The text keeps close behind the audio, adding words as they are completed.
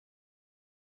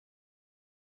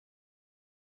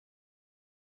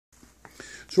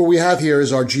So what we have here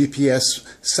is our GPS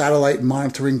satellite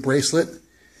monitoring bracelet.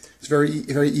 It's very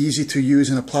easy to use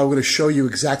and apply. We're going to show you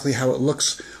exactly how it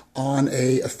looks on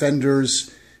a offender's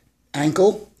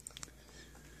ankle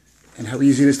and how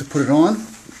easy it is to put it on.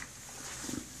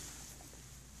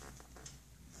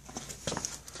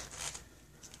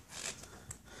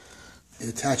 It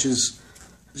attaches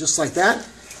just like that.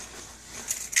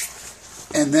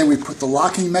 And then we put the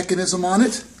locking mechanism on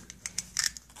it.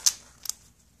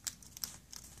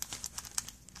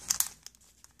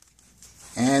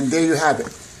 And there you have it.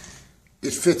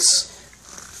 It fits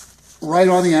right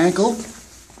on the ankle,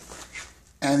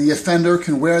 and the offender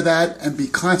can wear that and be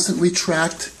constantly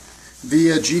tracked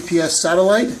via GPS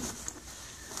satellite.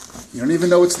 You don't even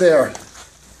know it's there,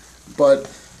 but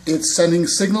it's sending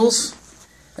signals,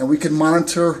 and we can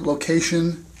monitor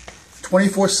location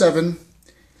 24/7,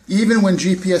 even when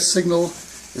GPS signal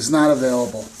is not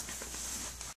available.